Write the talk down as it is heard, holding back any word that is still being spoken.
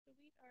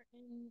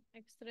In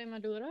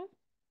Extremadura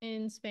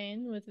in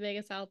Spain with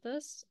Vegas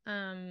Altas.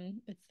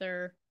 It's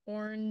their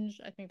orange,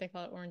 I think they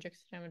call it orange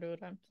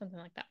Extremadura, something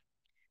like that.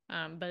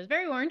 But it's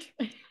very orange.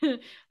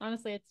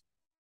 Honestly, it's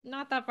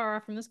not that far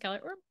off from this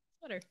color or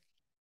better.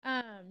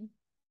 Um,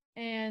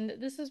 and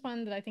this is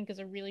one that I think is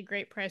a really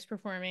great price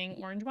performing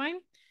orange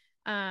wine.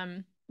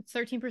 It's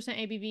 13%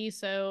 ABV,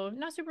 so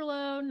not super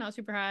low, not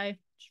super high,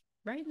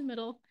 right in the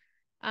middle.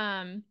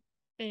 Um,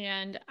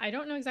 and I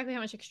don't know exactly how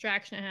much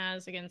extraction it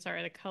has. Again,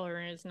 sorry, the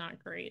color is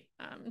not great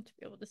to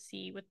be able to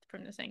see with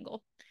from this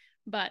angle.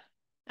 But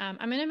I'm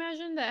gonna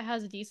imagine that it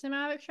has a decent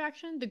amount of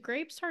extraction. The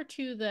grapes are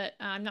two that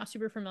I'm not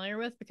super familiar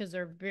with because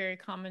they're very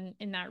common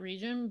in that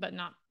region, but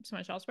not so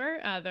much elsewhere.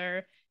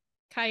 They're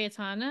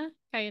Cayetana,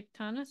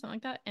 something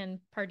like that, and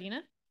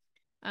Pardina.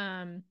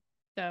 Um,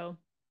 so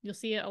you'll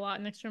see it a lot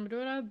in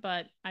Extremadura,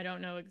 but I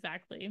don't know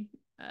exactly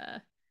uh,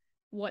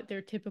 what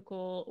their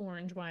typical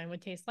orange wine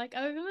would taste like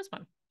other than this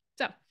one.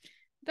 So,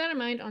 with that in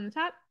mind, on the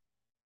top,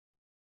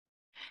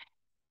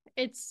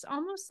 it's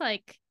almost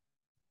like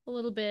a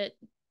little bit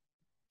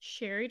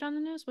sherried on the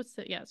nose. What's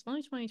the, yeah, it's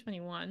only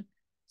 2021.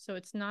 So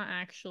it's not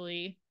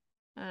actually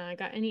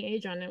got any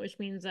age on it, which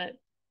means that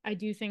I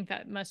do think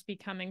that must be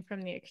coming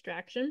from the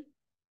extraction.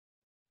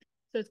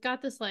 So it's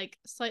got this like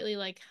slightly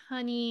like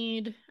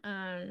honeyed,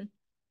 a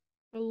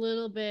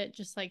little bit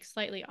just like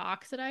slightly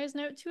oxidized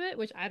note to it,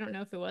 which I don't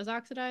know if it was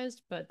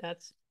oxidized, but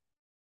that's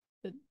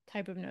the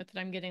type of note that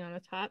I'm getting on the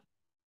top.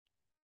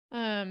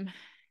 Um,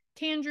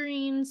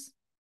 tangerines,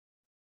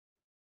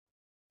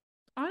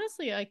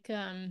 honestly, like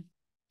a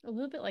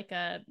little bit like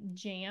a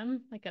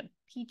jam, like a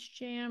peach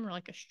jam or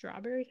like a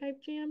strawberry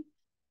type jam.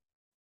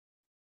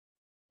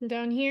 And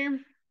down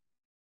here,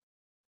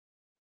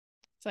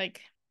 it's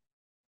like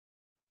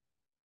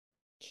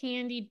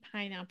candied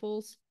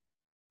pineapples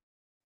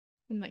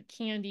and like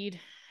candied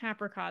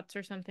apricots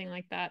or something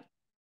like that.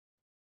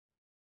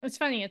 It's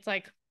funny, it's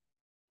like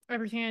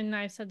everything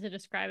I've said to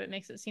describe it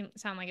makes it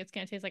sound like it's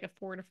gonna taste like a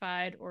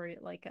fortified or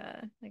like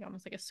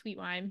almost like a sweet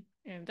wine.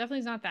 And definitely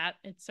is not that.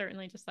 It's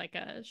certainly just like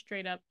a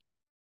straight up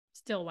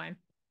still wine.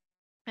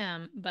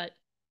 But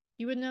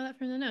you wouldn't know that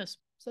from the nose.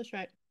 So let's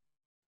try it.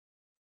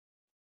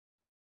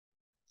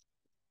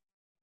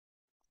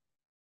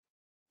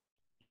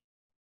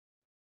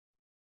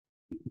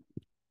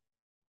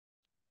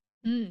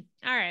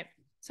 All right.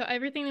 So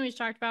everything that we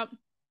talked about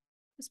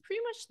is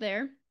pretty much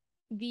there.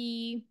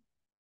 The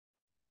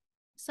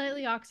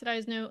slightly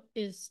oxidized note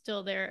is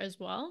still there as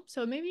well.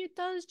 So maybe it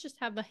does just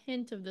have a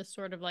hint of this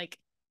sort of like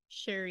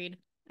sherried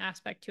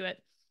aspect to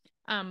it.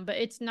 But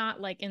it's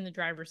not like in the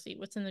driver's seat.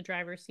 What's in the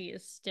driver's seat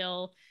is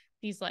still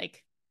these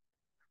like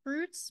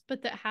fruits,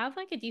 but that have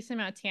like a decent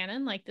amount of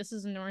tannin. Like this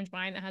is an orange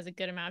wine that has a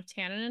good amount of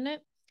tannin in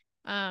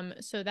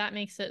it. So that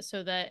makes it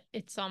so that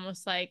it's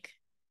almost like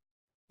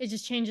it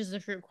just changes the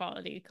fruit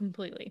quality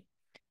completely.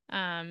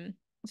 So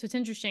it's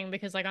interesting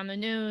because like on the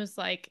nose,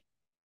 like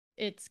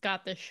it's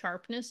got this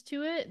sharpness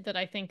to it that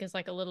I think is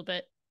like a little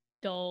bit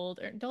dulled,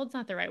 or dulled's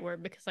not the right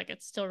word because like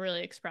it's still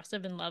really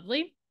expressive and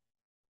lovely,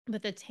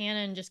 but the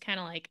tannin just kind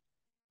of like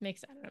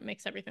makes, I don't know,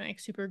 makes everything like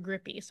super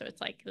grippy. So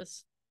it's like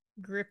this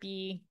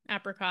grippy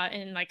apricot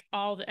and like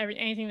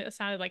anything that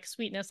sounded like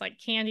sweetness, like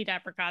candied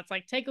apricots,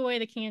 like take away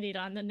the candied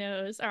on the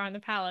nose or on the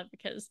palate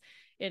because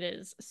it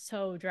is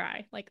so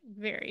dry, like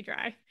very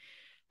dry.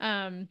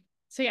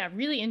 So yeah,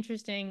 really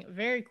interesting,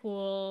 very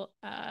cool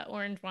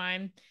orange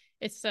wine.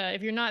 It's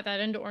if you're not that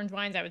into orange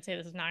wines, I would say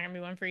this is not gonna be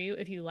one for you.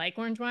 If you like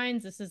orange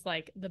wines, this is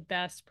like the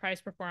best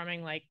price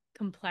performing, like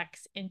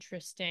complex,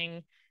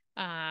 interesting,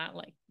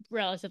 like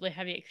relatively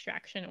heavy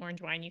extraction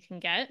orange wine you can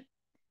get.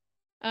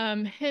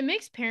 It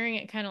makes pairing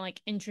it kind of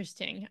like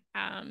interesting,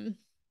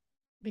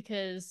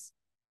 because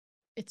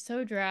it's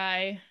so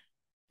dry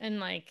and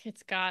like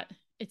it's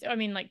I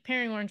mean like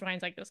pairing orange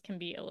wines like this can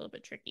be a little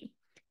bit tricky.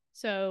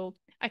 So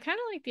I kind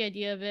of like the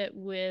idea of it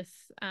with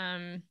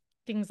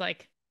things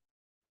like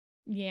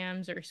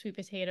yams or sweet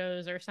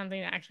potatoes or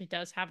something that actually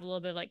does have a little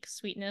bit of like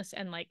sweetness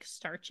and like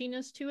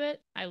starchiness to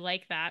it. I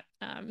like that.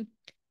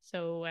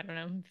 So I don't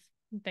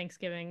know,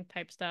 Thanksgiving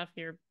type stuff,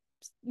 your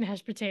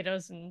mashed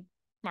potatoes and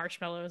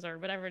marshmallows or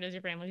whatever it is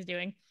your family's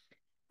doing.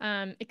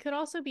 It could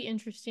also be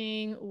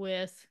interesting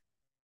with,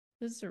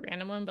 this is a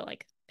random one, but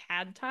like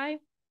pad thai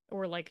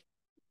or like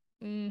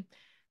mm,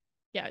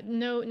 yeah,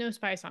 no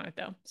spice on it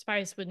though.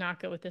 Spice would not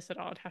go with this at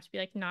all. It'd have to be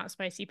like not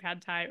spicy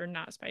pad thai or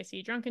not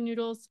spicy drunken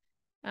noodles.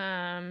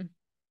 Um,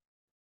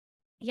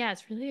 yeah,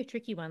 it's really a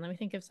tricky one. Let me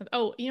think of some.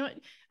 Oh, you know what?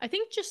 I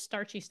think just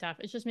starchy stuff.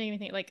 It's just making me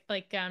think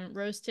like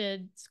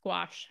roasted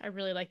squash. I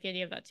really like the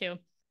idea of that too.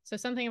 So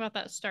something about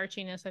that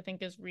starchiness I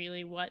think is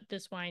really what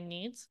this wine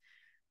needs.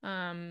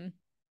 Um,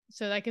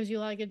 so that gives you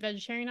a lot of good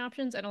vegetarian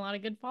options and a lot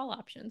of good fall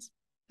options.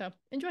 So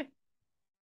enjoy.